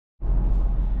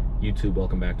YouTube,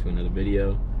 welcome back to another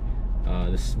video.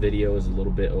 This video is a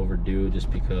little bit overdue just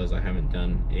because I haven't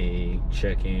done a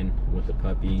check-in with the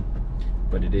puppy,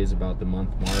 but it is about the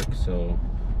month mark, so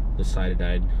decided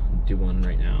I'd do one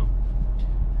right now,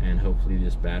 and hopefully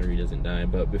this battery doesn't die.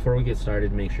 But before we get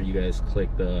started, make sure you guys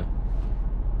click the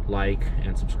like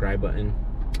and subscribe button.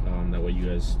 That way you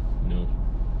guys,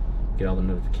 get all the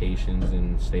notifications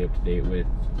and stay up to date with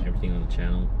everything on the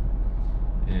channel.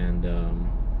 And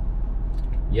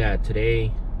yeah,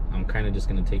 today I'm kind of just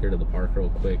gonna take her to the park real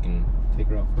quick and take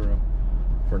her out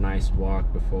for a nice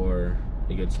walk before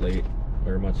it gets late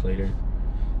or much later,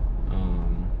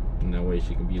 and that way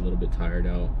she can be a little bit tired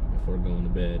out before going to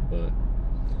bed. But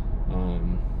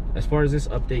as far as this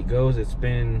update goes, it's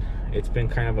been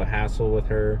kind of a hassle with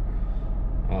her,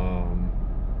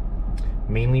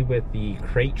 mainly with the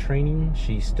crate training.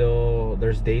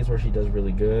 There's days where she does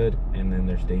really good, and then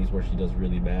there's days where she does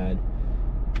really bad,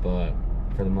 but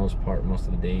for the most part, most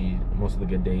of the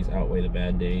good days outweigh the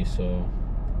bad days, so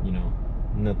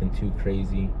nothing too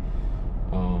crazy.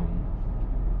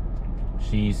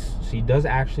 She does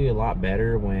actually a lot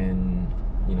better when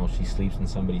she sleeps in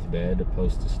somebody's bed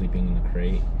opposed to sleeping in the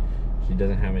crate. She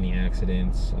doesn't have any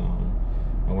accidents.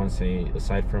 I want to say,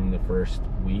 aside from the first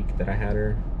week that I had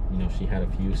her, she had a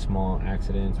few small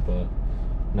accidents, but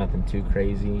nothing too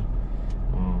crazy.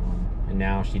 And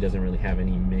now she doesn't really have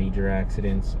any major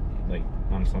accidents like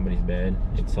on somebody's bed.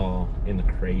 It's all in the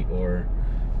crate or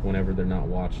whenever they're not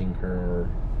watching her, or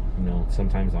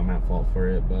sometimes I'm at fault for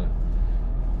it, but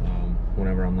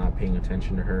whenever I'm not paying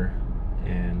attention to her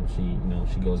and she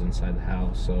goes inside the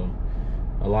house. So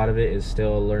a lot of it is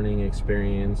still a learning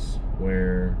experience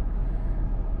where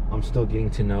I'm still getting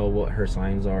to know what her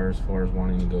signs are as far as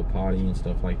wanting to go potty and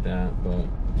stuff like that. But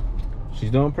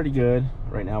she's doing pretty good.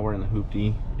 Right now we're in the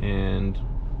hoopty, and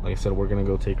like I said, we're gonna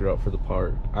go take her out to the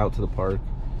park,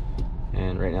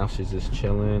 and right now she's just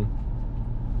chilling.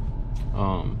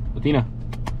 Athena,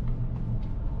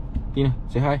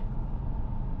 say hi.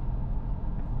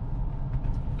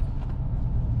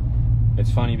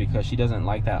 It's funny because she doesn't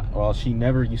like that. Well, she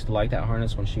never used to like that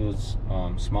harness when she was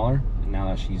smaller, and now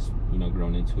that she's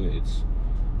grown into it,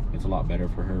 it's a lot better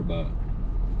for her. But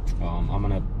I'm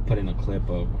gonna put in a clip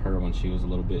of her when she was a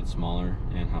little bit smaller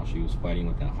and how she was fighting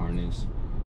with that harness.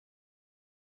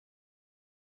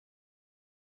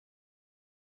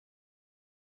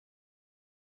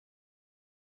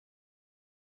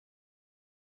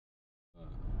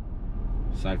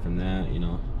 Aside from that,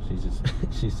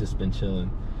 she's just been chilling.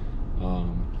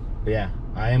 But yeah,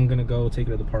 I am gonna go take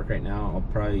her to the park right now. I'll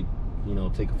probably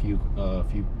take a few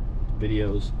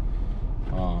videos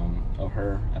of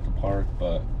her at the park,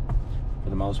 but for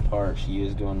the most part she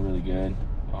is doing really good.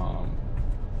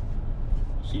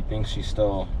 She thinks she's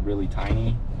still really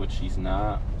tiny, which she's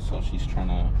not, so she's trying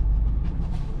to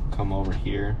come over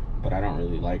here, but I don't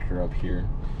really like her up here.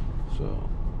 So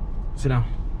sit down.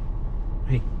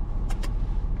 Hey,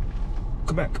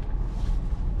 come back.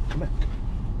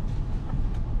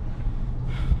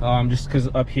 Just because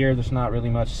up here there's not really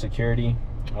much security.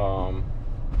 Kind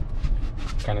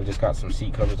of just got some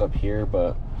seat covers up here,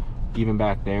 but even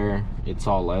back there it's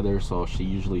all leather, so she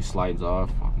usually slides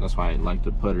off. That's why I like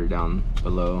to put her down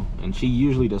below, and she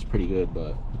usually does pretty good.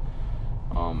 But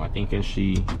I think as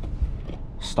she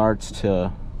starts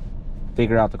to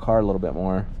figure out the car a little bit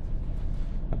more,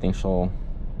 I think she'll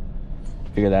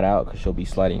figure that out, because she'll be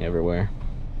sliding everywhere.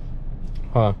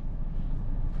 But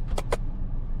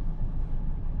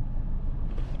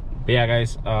yeah,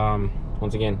 guys,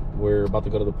 once again, we're about to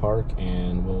go to the park,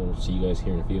 and we'll see you guys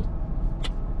here in a few.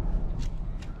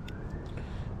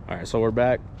 All right, so we're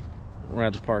back. We're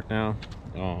at the park now.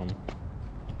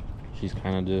 She's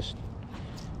kind of just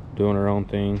doing her own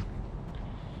thing,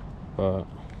 but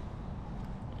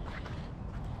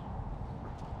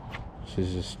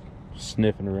she's just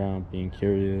sniffing around, being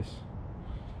curious.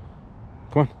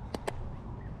 Come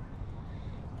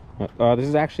on. This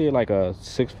is actually like a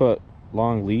 6-foot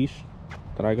long leash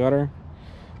that I got her,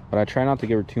 but I try not to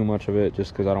give her too much of it,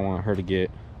 just because I don't want her to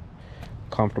get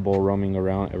comfortable roaming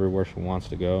around everywhere she wants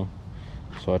to go.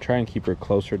 So I try and keep her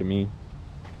closer to me.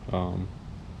 But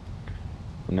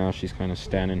now she's kind of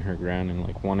standing her ground and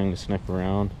like wanting to sniff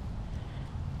around,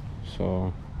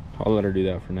 so I'll let her do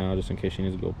that for now, just in case she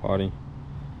needs to go potty.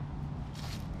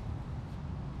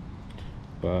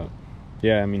 But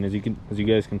yeah, I mean, as you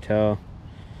guys can tell,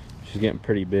 she's getting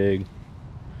pretty big.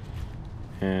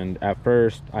 And at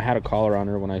first I had a collar on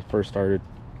her when I first started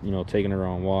taking her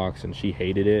on walks, and she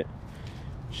hated it.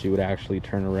 She would actually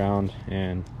turn around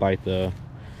and bite the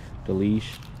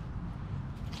leash.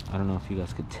 I don't know if you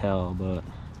guys could tell, but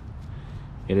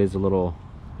it is a little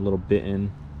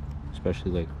bitten.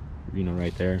 especially like, you know,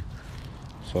 right there.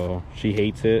 So she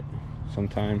hates it.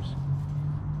 Sometimes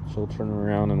she'll turn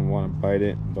around and want to bite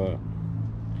it, but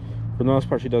for the most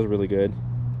part she does really good.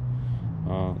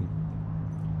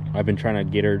 I've been trying to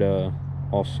get her to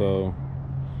also,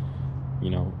 you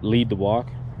know, lead the walk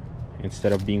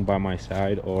instead of being by my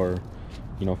side or,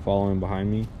 you know, following behind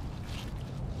me.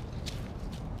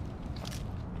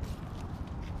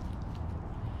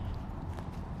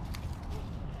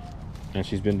 And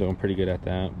she's been doing pretty good at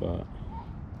that, but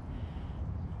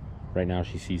right now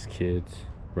she sees kids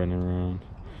running around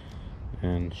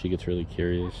and she gets really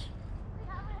curious.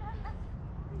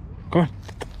 Come on.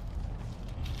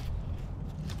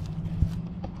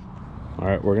 All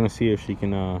right, we're gonna see if she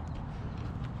can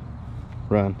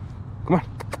run. Come on,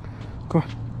 come on.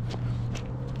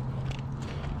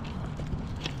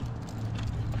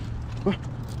 Come on.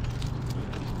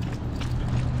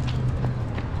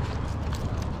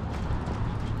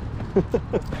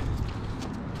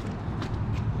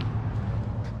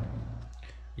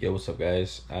 Yo, what's up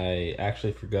guys? I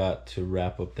actually forgot to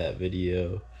wrap up that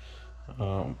video.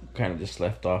 Kind of just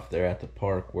left off there at the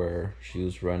park where she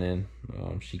was running.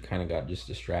 She kind of got just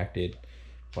distracted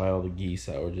by all the geese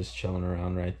that were just chilling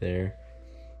around right there.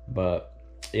 But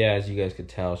yeah, as you guys could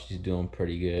tell, she's doing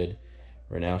pretty good.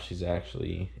 Right now she's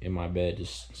actually in my bed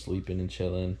just sleeping and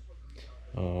chilling.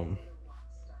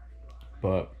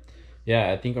 But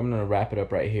yeah, I think I'm gonna wrap it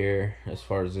up right here as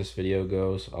far as this video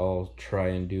goes. I'll try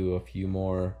and do a few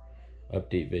more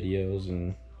update videos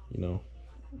and, you know,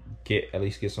 at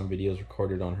least get some videos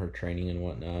recorded on her training and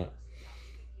whatnot.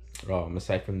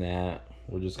 Aside from that,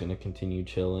 we're just gonna continue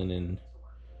chilling and,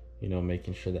 you know,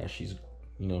 making sure that she's,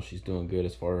 you know, she's doing good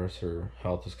as far as her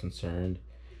health is concerned,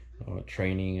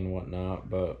 training and whatnot.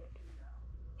 But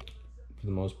for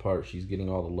the most part, she's getting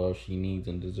all the love she needs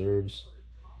and deserves.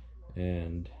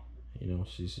 And, you know,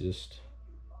 she's just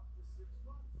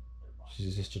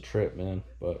a trip, man.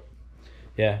 But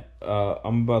yeah,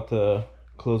 I'm about to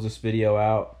close this video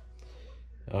out.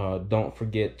 Don't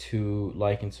forget to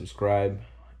like and subscribe.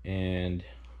 And,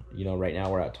 you know, right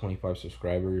now we're at 25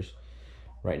 subscribers.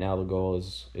 Right now the goal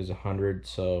is 100.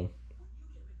 So,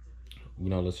 you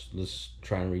know, let's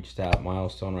try and reach that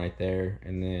milestone right there,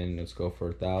 and then let's go for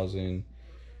 1,000.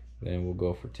 Then we'll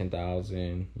go for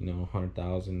 10,000, you know,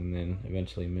 100,000, and then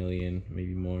eventually 1,000,000,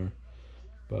 maybe more.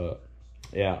 But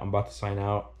yeah, I'm about to sign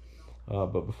out.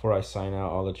 But before I sign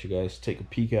out, I'll let you guys take a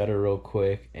peek at her real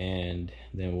quick, and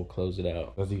then we'll close it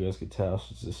out. As you guys could tell,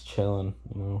 she's just chilling,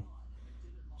 you know.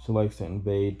 She likes to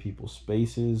invade people's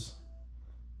spaces,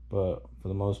 but for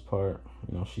the most part,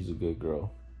 you know, she's a good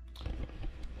girl.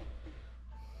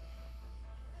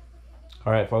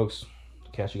 All right, folks.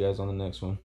 Catch you guys on the next one.